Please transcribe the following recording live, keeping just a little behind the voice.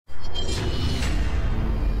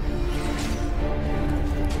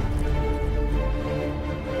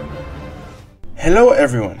Hello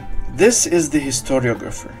everyone, this is the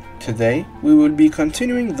historiographer. Today we will be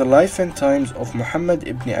continuing the life and times of Mohammed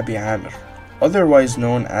ibn Abi Amer, otherwise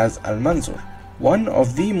known as Al-Mansour, one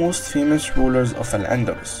of the most famous rulers of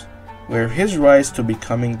Al-Andalus, where his rise to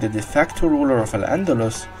becoming the de facto ruler of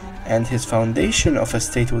Al-Andalus and his foundation of a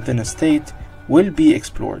state within a state will be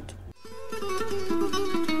explored.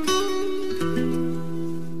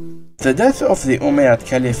 The death of the Umayyad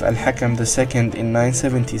Caliph Al-Hakam II in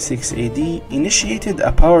 976 AD initiated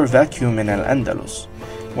a power vacuum in Al-Andalus,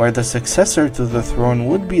 where the successor to the throne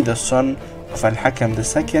would be the son of Al-Hakam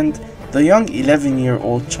II, the young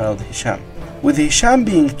 11-year-old child Hisham. With Hisham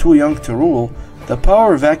being too young to rule, the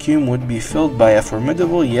power vacuum would be filled by a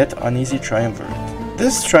formidable yet uneasy triumvirate.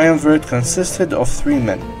 This triumvirate consisted of three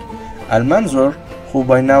men: Al-Mansour, who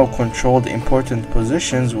by now controlled important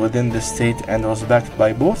positions within the state and was backed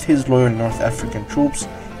by both his loyal North African troops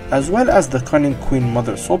as well as the cunning Queen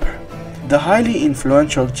Mother Subh; the highly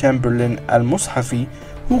influential Chamberlain Al-Mushafi,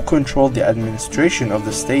 who controlled the administration of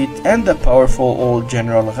the state; and the powerful old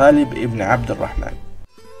General Ghalib ibn Abd al-Rahman.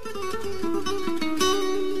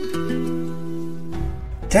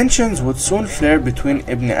 Tensions would soon flare between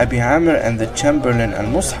Ibn Abi Amer and the Chamberlain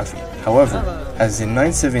Al-Mushafi. However, as in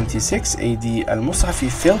 976 AD, Al-Mushafi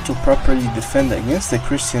failed to properly defend against the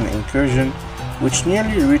Christian incursion which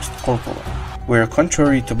nearly reached Cordoba, where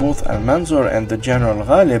contrary to both Al-Mansour and the General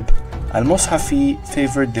Ghalib, Al-Mushafi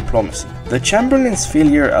favored diplomacy. The Chamberlain's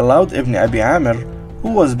failure allowed Ibn Abi Amer,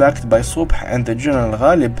 who was backed by Subh and the General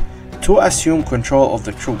Ghalib, to assume control of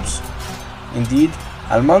the troops. Indeed,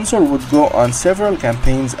 Al-Mansour would go on several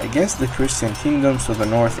campaigns against the Christian kingdoms to the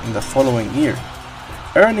north in the following year,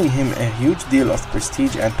 earning him a huge deal of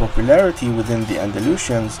prestige and popularity within the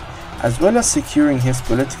Andalusians, as well as securing his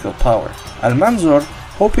political power. Al-Mansour,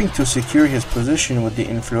 hoping to secure his position with the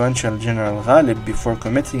influential General Ghalib before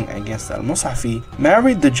committing against Al-Mushafi,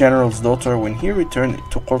 married the general's daughter when he returned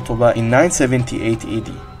to Cordoba in 978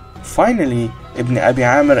 AD. Finally, Ibn Abi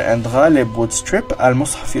Amer and Ghalib would strip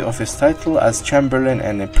Al-Mushafi of his title as Chamberlain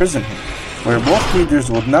and imprison him, where both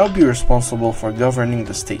leaders would now be responsible for governing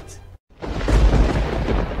the state.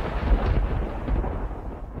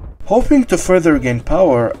 Hoping to further gain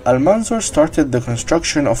power, Al-Mansour started the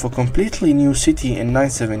construction of a completely new city in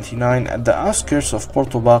 979 at the outskirts of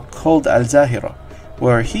Cordoba called Al-Zahira,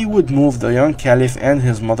 where he would move the young caliph and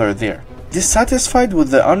his mother there. Dissatisfied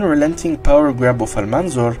with the unrelenting power grab of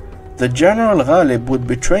Al-Mansour, the General Ghalib would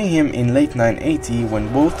betray him in late 980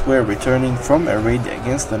 when both were returning from a raid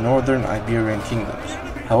against the northern Iberian kingdoms.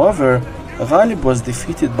 However, Ghalib was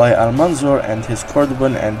defeated by Al-Mansour and his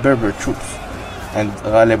Cordoban and Berber troops, and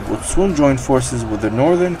Ghalib would soon join forces with the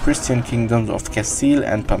northern Christian kingdoms of Castile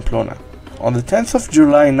and Pamplona. On the 10th of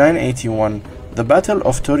July 981, the Battle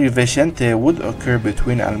of Torre Vecente would occur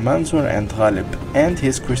between Al-Mansour and Ghalib and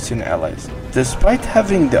his Christian allies. Despite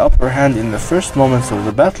having the upper hand in the first moments of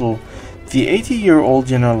the battle, the 80-year-old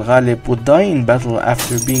General Ghalib would die in battle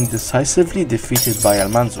after being decisively defeated by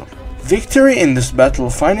Al-Mansour. Victory in this battle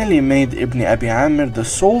finally made Ibn Abi Amer the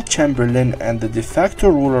sole Chamberlain and the de facto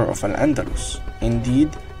ruler of Al-Andalus. Indeed,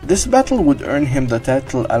 this battle would earn him the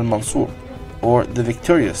title Al-Mansour, or the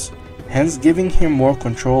Victorious, hence giving him more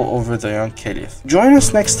control over the young caliph. Join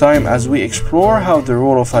us next time as we explore how the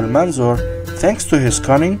rule of Al-Mansour, thanks to his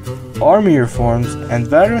cunning, army reforms, and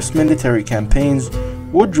various military campaigns,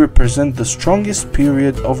 would represent the strongest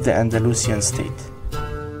period of the Andalusian state.